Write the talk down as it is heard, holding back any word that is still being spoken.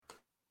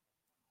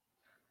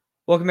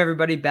Welcome,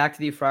 everybody, back to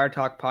the Friar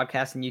Talk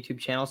podcast and YouTube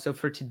channel. So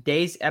for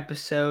today's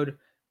episode,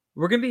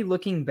 we're going to be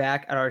looking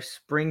back at our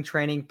spring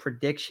training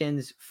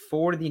predictions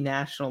for the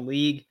National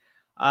League.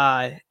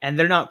 And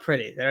they're not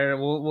pretty.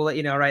 We'll let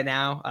you know right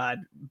now.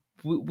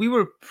 We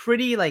were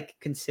pretty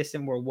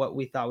consistent with what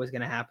we thought was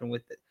going to happen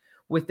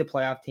with the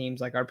playoff teams,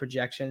 like our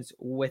projections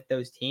with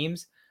those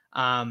teams.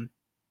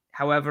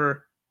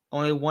 However,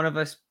 only one of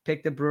us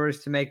picked the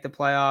Brewers to make the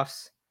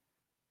playoffs.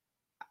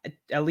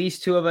 At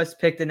least two of us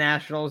picked the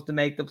Nationals to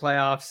make the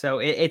playoffs, so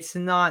it's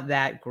not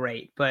that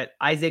great. But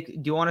Isaac,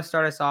 do you want to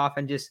start us off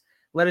and just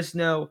let us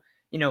know,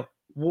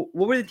 what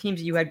were the teams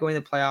that you had going to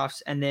the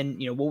playoffs, and then,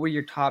 what were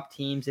your top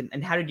teams,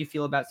 and how did you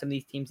feel about some of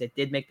these teams that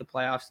did make the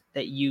playoffs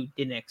that you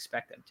didn't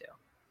expect them to?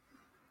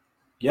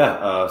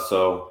 Yeah,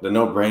 so the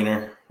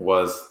no-brainer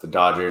was the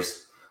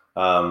Dodgers.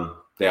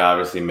 They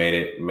obviously made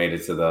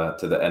it to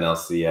the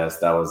NLCS.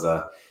 That was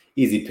a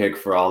easy pick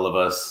for all of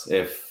us.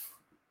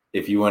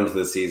 If you went into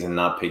the season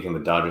not picking the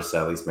Dodgers to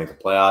at least make the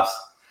playoffs,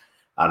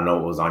 I don't know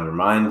what was on your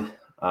mind.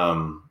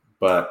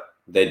 But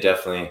they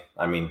definitely,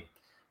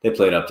 they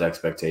played up to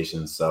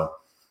expectations. So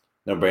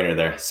no brainer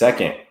there.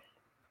 Second,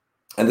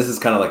 and this is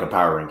kind of like a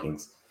power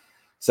rankings.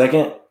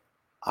 Second,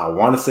 I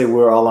want to say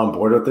we're all on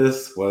board with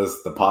this,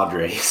 was the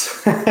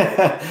Padres.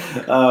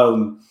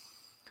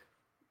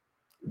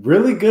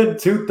 Really good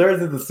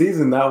 2/3 of the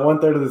season. That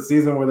 1/3 of the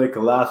season where they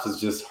collapsed was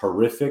just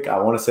horrific. I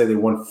want to say they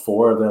won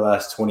 4 of their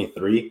last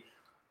 23.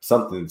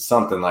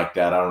 Something like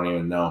that. I don't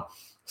even know.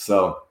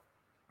 So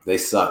they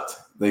sucked.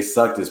 They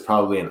sucked is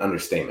probably an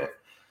understatement.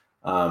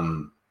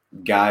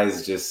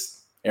 Guys,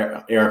 just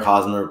Eric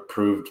Hosmer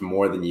proved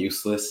more than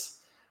useless.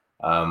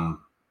 Trent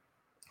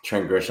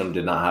Grisham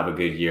did not have a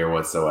good year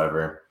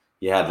whatsoever.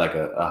 He had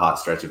a hot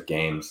stretch of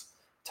games.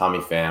 Tommy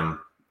Pham,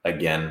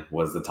 again,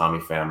 was the Tommy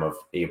Pham of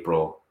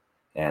April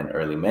and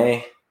early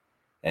May.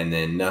 And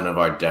then none of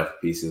our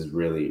depth pieces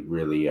really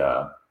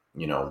were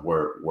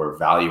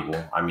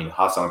valuable.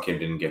 Ha-Seong Kim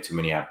didn't get too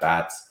many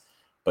at-bats,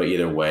 but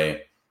either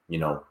way,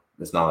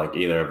 it's not like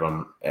either of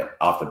them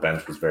off the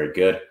bench was very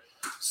good.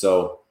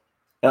 So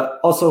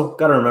also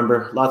got to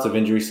remember, lots of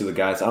injuries to the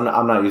guys. I'm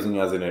not using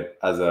it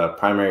as a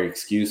primary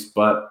excuse,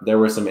 but there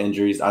were some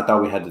injuries. I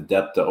thought we had the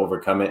depth to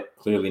overcome it.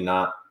 Clearly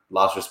not.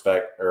 Lost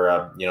respect,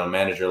 or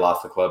manager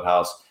lost the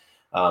clubhouse.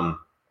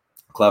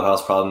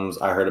 Clubhouse problems.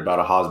 I heard about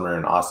a Hosmer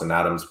and Austin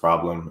Adams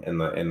problem in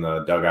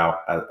the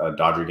dugout at a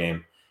Dodger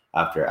game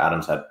after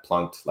Adams had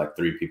plunked like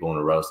 3 people in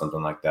a row,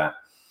 something like that.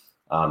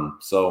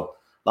 So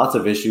lots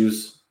of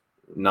issues,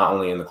 not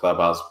only in the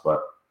clubhouse,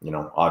 but,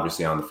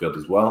 obviously on the field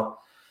as well.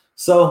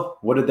 So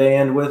what did they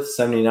end with?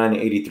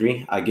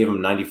 79-83. I gave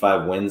them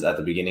 95 wins at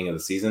the beginning of the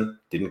season.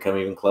 Didn't come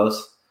even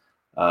close.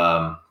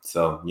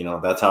 So,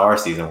 that's how our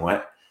season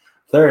went.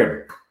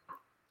 Third,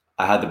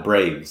 I had the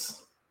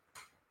Braves.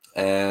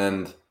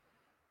 And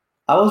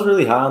I was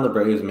really high on the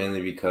Braves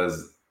mainly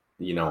because,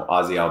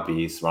 Ozzie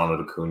Albies,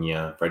 Ronald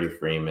Acuna, Freddie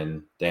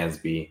Freeman,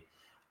 Dansby.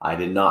 I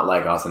did not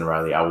like Austin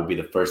Riley. I will be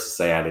the first to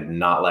say I did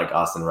not like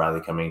Austin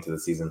Riley coming into the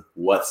season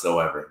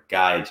whatsoever.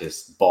 Guy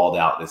just balled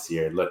out this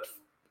year. Looked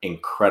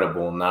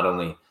incredible, not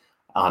only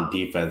on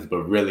defense,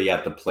 but really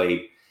at the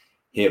plate.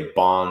 Hit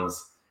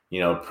bombs,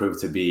 proved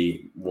to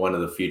be one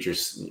of the future,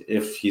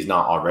 if he's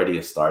not already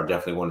a star,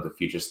 definitely one of the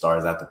future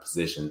stars at the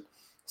position.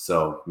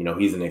 So,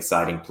 he's an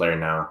exciting player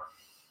now.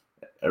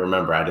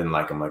 Remember, I didn't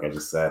like him, like I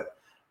just said.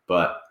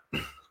 But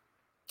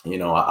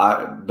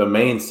the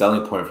main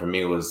selling point for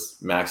me was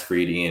Max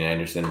Fried, Ian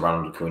Anderson,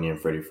 Ronald Acuna, and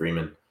Freddie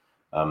Freeman.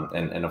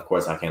 And of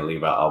course, I can't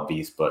leave out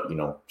Albies, but,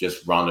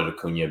 just Ronald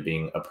Acuna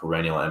being a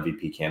perennial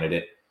MVP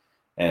candidate.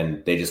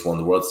 And they just won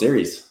the World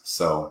Series.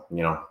 So,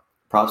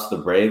 props to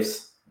the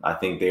Braves. I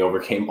think they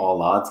overcame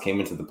all odds, came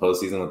into the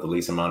postseason with the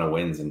least amount of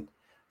wins, and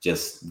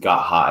just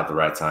got hot at the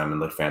right time and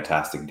looked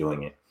fantastic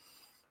doing it.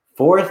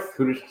 Fourth,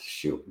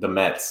 the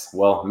Mets.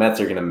 Well, Mets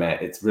are going to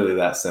Met. It's really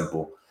that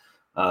simple.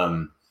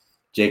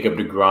 Jacob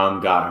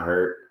deGrom got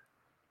hurt,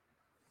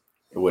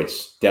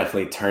 which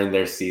definitely turned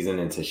their season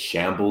into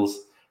shambles.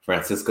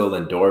 Francisco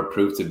Lindor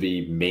proved to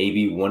be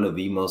maybe one of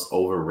the most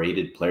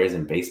overrated players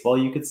in baseball,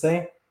 you could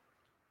say.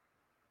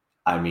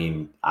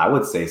 I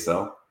would say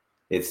so.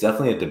 It's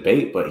definitely a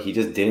debate, but he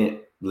just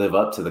didn't live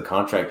up to the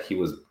contract he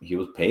was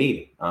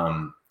paid,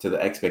 to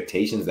the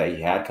expectations that he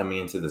had coming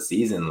into the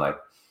season.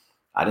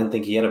 I didn't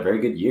think he had a very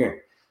good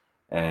year.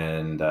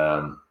 And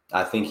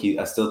I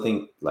still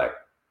think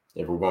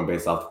if we're going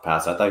based off the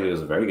past, I thought he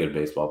was a very good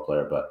baseball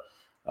player, but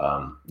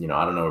I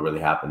don't know what really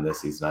happened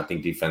this season. I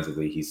think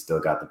defensively he's still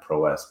got the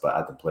prowess, but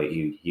at the plate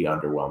he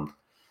underwhelmed.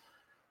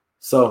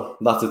 So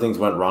lots of things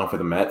went wrong for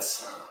the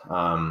Mets.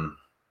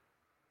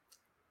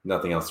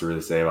 Nothing else to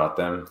really say about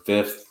them.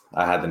 Fifth,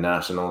 I had the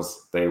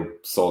Nationals. They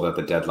sold at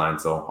the deadline,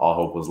 so all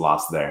hope was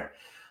lost there.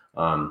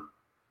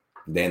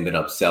 They ended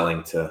up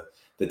selling to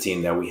the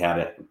team that we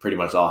had pretty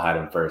much all had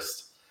in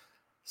first.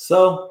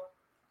 So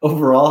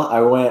overall,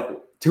 I went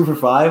 2 for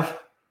 5.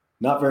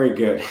 Not very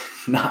good.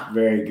 Not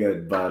very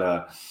good. But,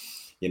 I'll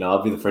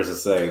be the first to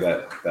say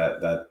that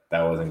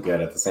wasn't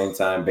good. At the same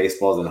time,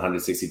 baseball is an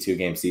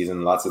 162-game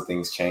season. Lots of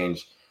things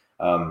change.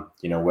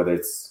 Whether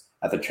it's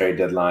at the trade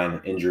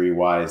deadline, injury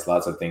wise,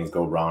 lots of things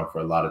go wrong for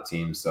a lot of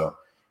teams. So,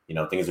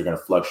 things are going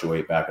to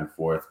fluctuate back and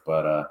forth.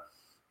 But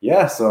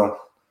so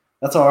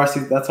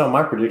that's how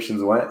my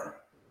predictions went.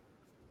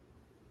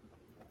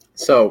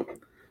 So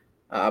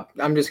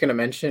I'm just going to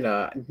mention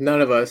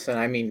none of us, and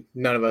I mean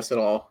none of us at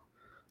all,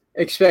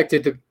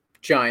 expected the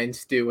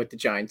Giants do what the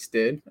Giants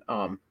did.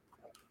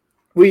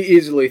 We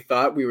easily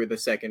thought we were the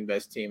second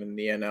best team in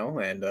the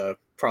NL and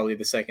probably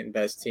the second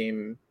best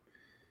team.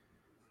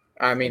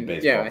 I mean,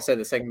 I said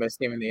the second best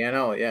team in the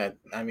NL. Yeah,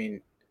 I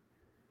mean,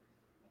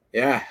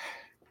 yeah,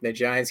 the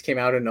Giants came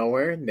out of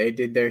nowhere. They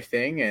did their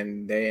thing,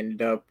 and they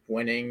ended up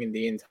winning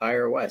the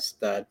entire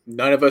West.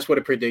 None of us would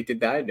have predicted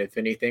that. If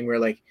anything, we're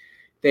like,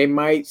 they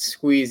might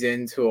squeeze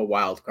into a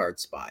wild card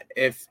spot.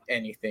 If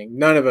anything,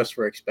 none of us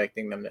were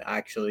expecting them to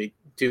actually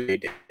do what they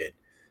did.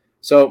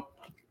 So,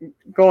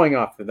 going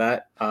off of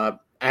that, I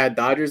had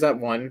Dodgers at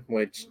 1,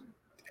 which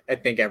I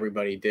think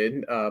everybody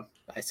did. I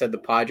said the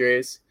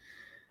Padres.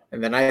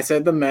 And then I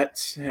said the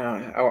Mets.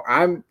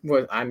 I'm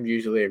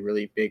usually a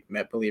really big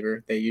Met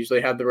believer. They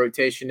usually have the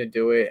rotation to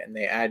do it, and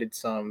they added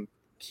some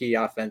key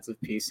offensive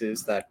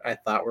pieces that I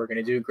thought were going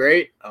to do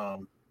great.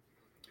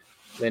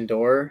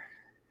 Lindor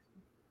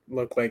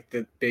looked like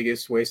the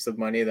biggest waste of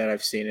money that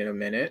I've seen in a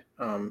minute.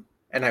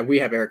 We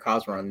have Eric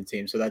Hosmer on the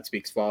team, so that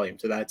speaks volume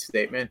to that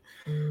statement.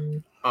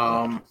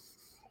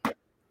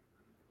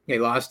 They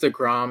lost to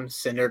Grom.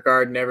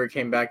 Syndergaard never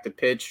came back to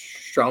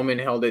pitch.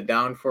 Stroman held it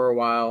down for a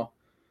while.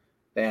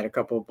 They had a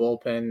couple of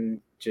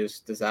bullpen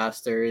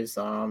disasters.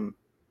 They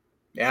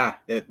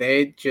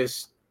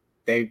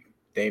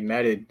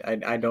metted.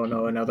 I don't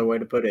know another way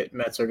to put it.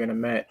 Mets are gonna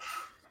met.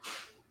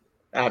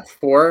 At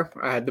 4,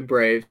 I had the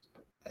Braves.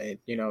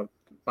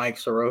 Mike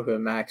Soroka,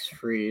 Max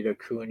Fried,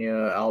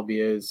 Acuna,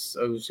 Albies,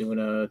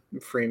 Ozuna,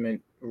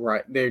 Freeman.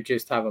 Right, they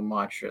just have a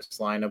monstrous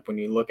lineup when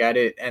you look at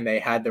it. And they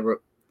had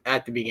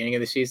at the beginning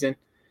of the season,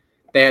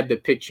 they had the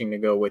pitching to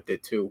go with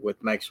it too,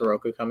 with Mike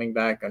Soroka coming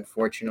back.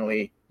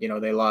 Unfortunately,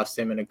 they lost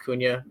him and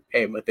Acuna.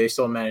 Hey, but they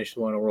still managed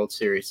to win a World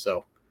Series,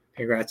 so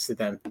congrats to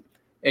them.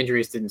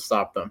 Injuries didn't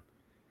stop them.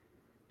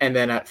 And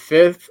then at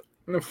 5th,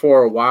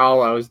 for a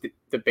while, I was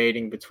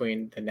debating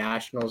between the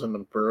Nationals and the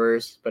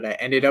Brewers, but I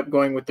ended up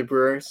going with the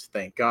Brewers,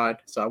 thank God.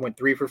 So I went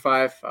 3 for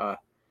 5.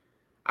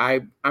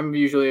 I'm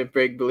usually a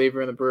big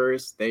believer in the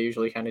Brewers. They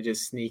usually kind of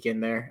just sneak in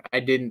there.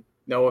 I didn't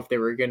know if they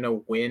were going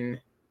to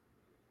win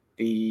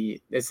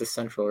it's the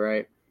Central,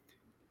 right?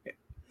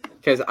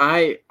 Because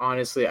I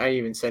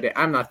even said it.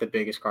 I'm not the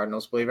biggest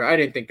Cardinals believer. I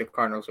didn't think the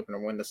Cardinals were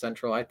going to win the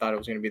Central. I thought it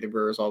was going to be the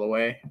Brewers all the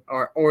way,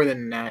 or the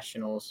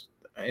Nationals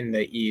in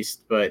the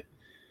East. But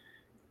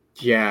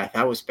yeah,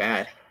 that was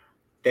bad.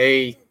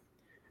 I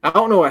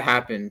don't know what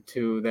happened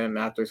to them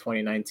after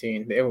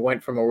 2019. They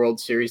went from a World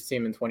Series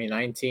team in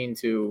 2019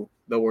 to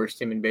the worst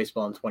team in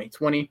baseball in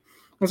 2020.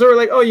 And so we're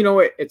like, oh, you know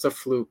what? It's a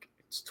fluke.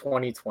 It's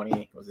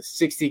 2020. It was a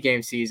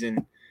 60-game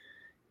season.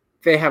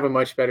 They have a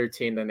much better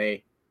team than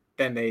they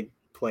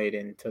played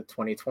into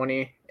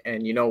 2020.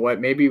 And you know what?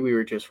 Maybe we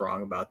were just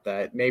wrong about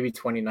that. Maybe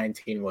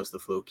 2019 was the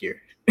fluke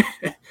year.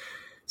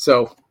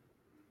 So,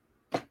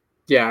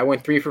 yeah, I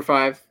went 3 for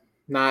 5.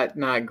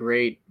 Not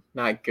great,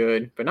 not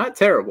good, but not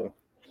terrible.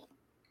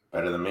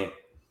 Better than me.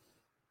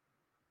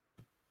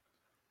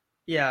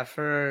 Yeah,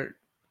 for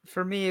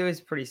me, it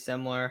was pretty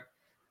similar.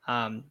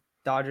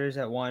 Dodgers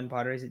at 1,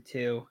 Padres at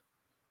 2.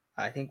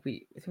 I think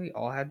we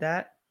all had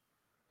that.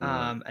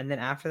 And then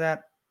after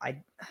that, I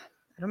don't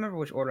remember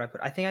which order I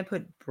put. I think I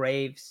put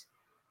Braves,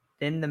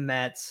 then the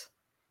Mets,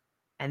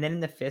 and then in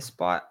the 5th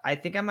spot, I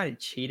think I might have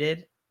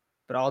cheated,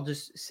 but I'll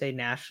just say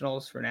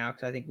Nationals for now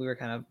because I think we were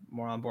kind of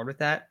more on board with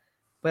that.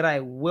 But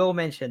I will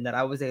mention that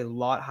I was a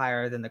lot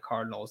higher than the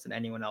Cardinals than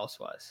anyone else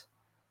was.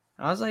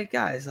 And I was like,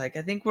 guys, I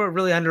think we're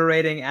really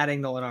underrating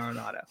adding Nolan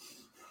Arenado.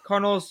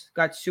 Cardinals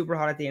got super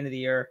hot at the end of the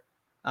year.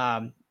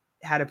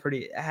 Had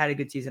a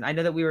good season. I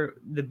know that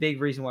the big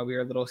reason why we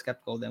were a little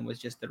skeptical then was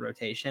just the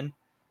rotation,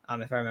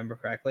 if I remember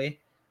correctly.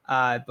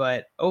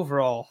 But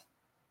overall,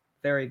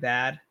 very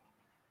bad.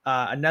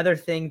 Another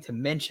thing to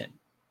mention,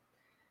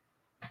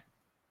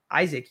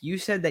 Isaac, you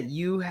said that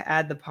you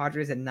had the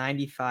Padres at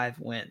 95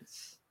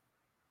 wins.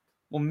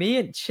 Well, me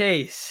and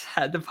Chase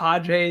had the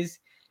Padres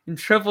in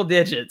triple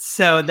digits,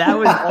 so that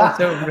was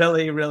also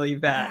really, really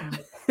bad.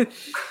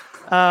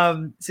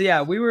 So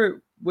yeah, we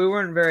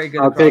weren't very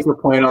good. I'll take a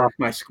point off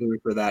my score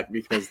for that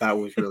because that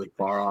was really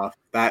far off.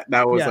 That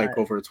was like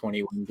over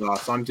 20 wins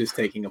off. So I'm just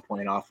taking a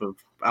point off of.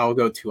 I'll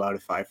go 2 out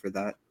of 5 for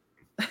that.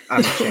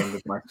 I'm ashamed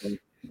of myself.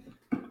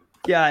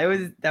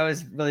 Yeah, that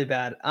was really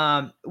bad.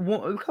 A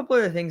couple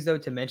other things though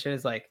to mention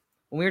is like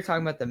when we were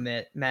talking about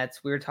the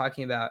Mets, we were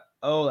talking about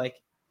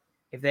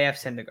if they have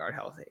Syndergaard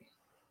healthy,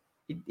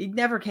 he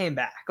never came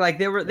back. Like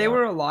there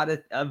were a lot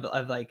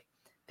of like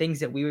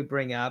things that we would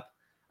bring up.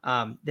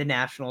 The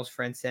Nationals,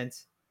 for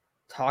instance,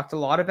 talked a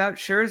lot about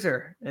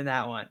Scherzer in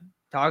that one.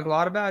 Talked a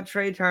lot about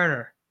Trey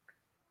Turner.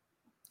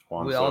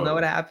 We all know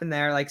what happened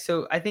there. Like,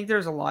 so I think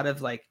there's a lot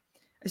of like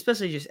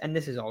especially just, and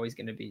this is always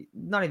going to be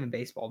not even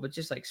baseball, but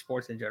just like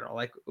sports in general.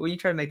 Like when you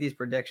try to make these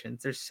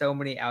predictions, there's so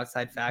many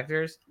outside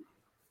factors.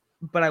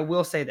 But I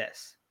will say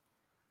this.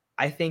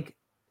 I think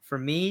for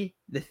me,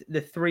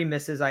 the three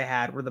misses I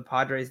had were the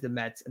Padres, the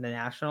Mets, and the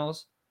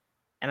Nationals.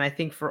 And I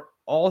think for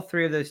all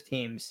three of those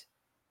teams,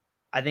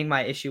 I think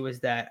my issue was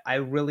that I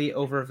really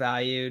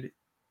overvalued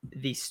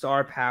the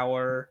star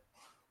power,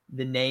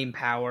 the name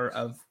power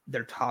of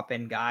their top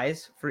end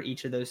guys for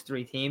each of those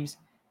three teams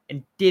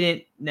and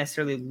didn't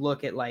necessarily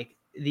look at like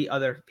the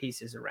other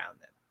pieces around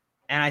them.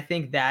 And I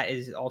think that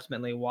is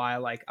ultimately why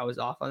like I was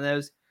off on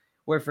those.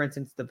 Where, for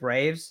instance, the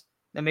Braves,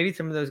 and maybe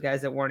some of those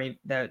guys that weren't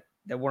that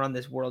weren't on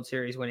this World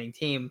Series winning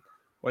team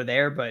were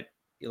there, but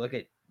you look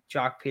at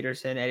Jock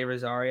Peterson, Eddie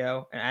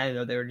Rosario, and I don't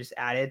know they were just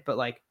added, but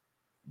like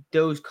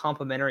those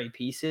complementary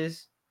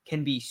pieces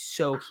can be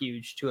so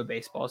huge to a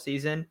baseball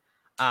season.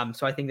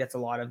 So I think that's a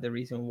lot of the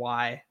reason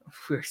why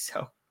we're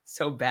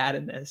so bad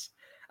in this.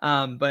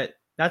 But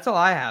that's all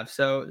I have.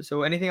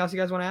 So anything else you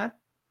guys want to add?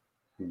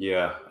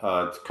 Yeah,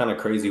 it's kind of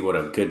crazy what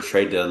a good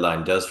trade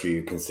deadline does for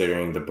you,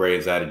 considering the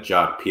Braves added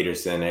Jock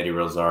Peterson, Eddie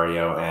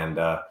Rosario, and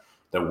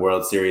the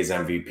World Series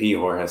MVP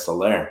Jorge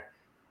Soler.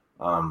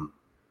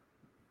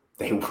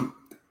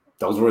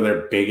 Those were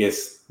their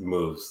biggest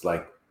moves.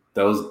 Like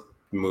those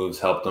moves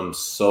helped them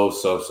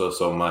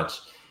so much.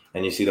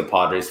 And you see the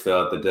Padres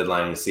fail at the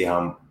deadline. You see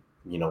how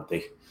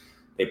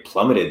they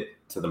plummeted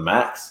to the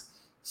max.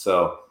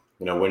 So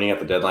winning at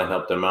the deadline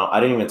helped them out. I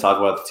didn't even talk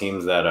about the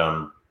teams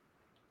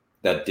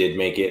that did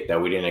make it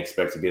that we didn't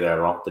expect to be there at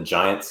all. The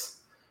Giants,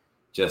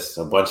 just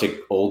a bunch of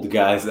old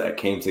guys that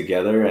came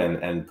together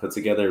and put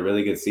together a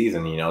really good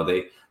season.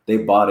 They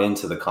bought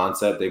into the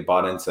concept. They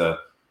bought into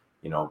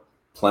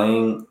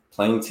playing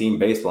team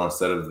baseball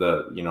instead of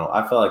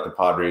I felt like the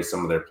Padres,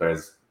 some of their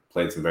players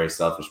played some very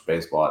selfish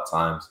baseball at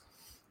times.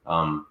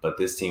 But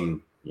this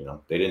team,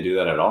 they didn't do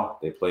that at all.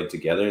 They played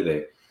together.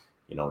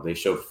 They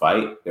showed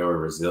fight. They were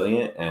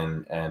resilient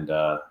and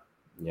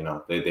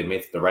they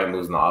made the right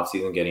moves in the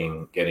offseason,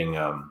 getting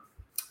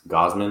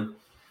Gosman.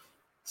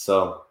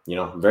 So,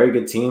 very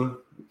good team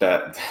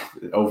that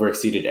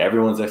overexceeded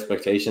everyone's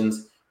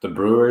expectations. The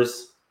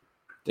Brewers,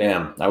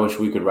 damn, I wish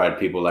we could ride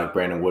people like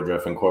Brandon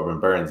Woodruff and Corbin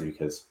Burns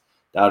because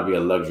that would be a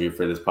luxury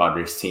for this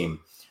Padres team.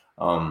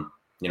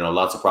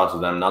 Lots of props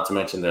with them, not to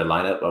mention their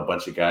lineup, a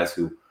bunch of guys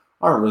who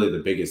aren't really the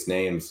biggest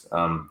names.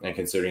 And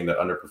considering the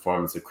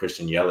underperformance of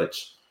Christian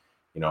Yelich,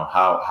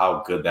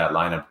 how good that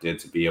lineup did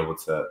to be able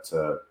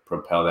to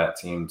propel that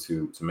team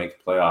to make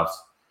the playoffs.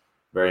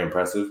 Very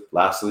impressive.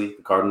 Lastly,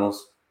 the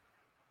Cardinals.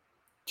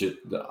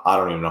 I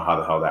don't even know how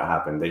the hell that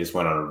happened. They just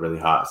went on a really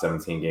hot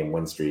 17-game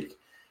win streak,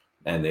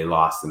 and they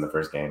lost in the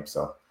first game.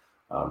 So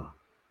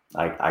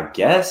I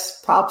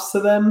guess props to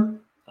them.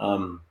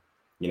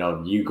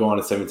 You go on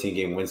a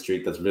 17-game win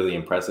streak, that's really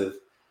impressive.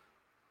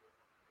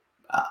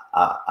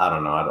 I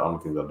don't know. I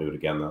don't think they'll do it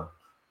again, though.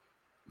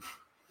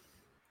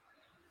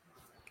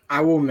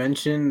 I will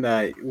mention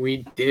that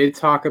we did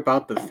talk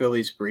about the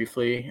Phillies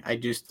briefly. I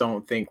just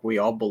don't think we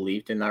all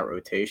believed in that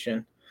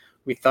rotation.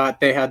 We thought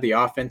they had the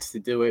offense to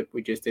do it.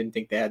 We just didn't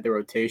think they had the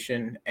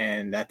rotation.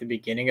 And at the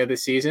beginning of the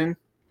season,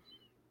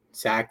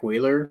 Zach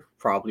Wheeler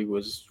probably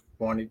was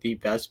one of the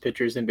best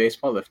pitchers in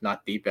baseball, if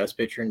not the best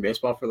pitcher in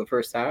baseball for the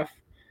first half.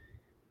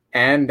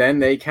 And then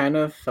they kind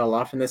of fell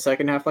off in the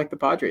second half like the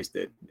Padres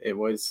did. It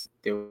was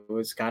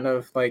kind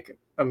of like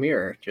a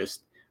mirror,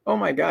 just oh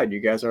my God, you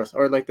guys are,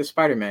 or like the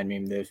Spider-Man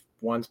meme, the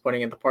ones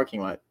putting in the parking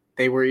lot.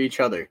 They were each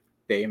other.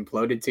 They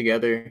imploded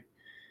together.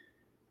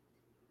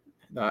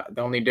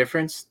 The only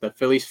difference, the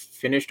Phillies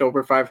finished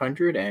over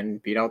 500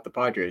 and beat out the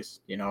Padres.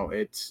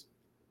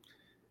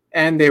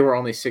 And they were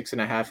only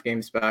 6.5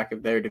 games back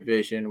of their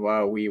division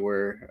while we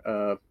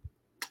were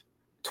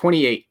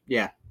 28.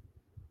 Yeah,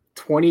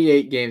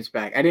 28 games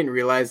back. I didn't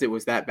realize it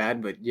was that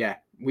bad, but yeah,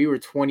 we were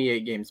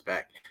 28 games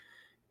back.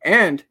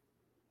 And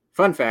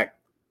fun fact,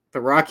 the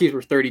Rockies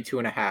were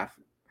 32.5.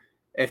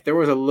 If there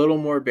was a little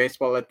more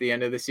baseball at the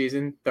end of the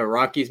season, the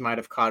Rockies might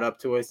have caught up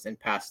to us and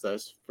passed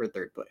us for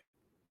third place.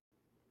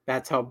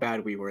 That's how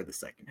bad we were the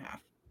second half.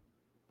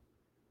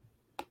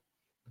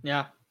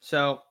 Yeah.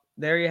 So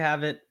there you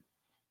have it.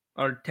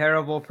 Our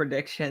terrible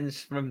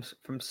predictions from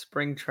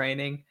spring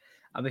training.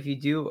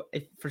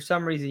 If for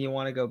some reason you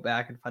want to go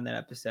back and find that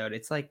episode, I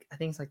think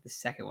it's like the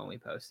second one we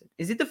posted.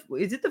 Is it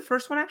the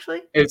first one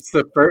actually? It's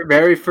the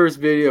very first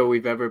video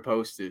we've ever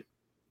posted.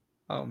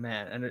 Oh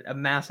man, and a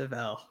massive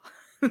L.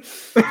 But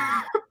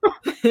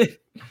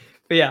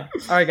yeah,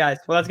 all right, guys.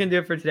 Well, that's gonna do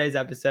it for today's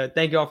episode.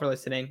 Thank you all for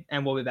listening,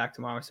 and we'll be back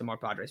tomorrow with some more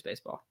Padres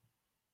baseball.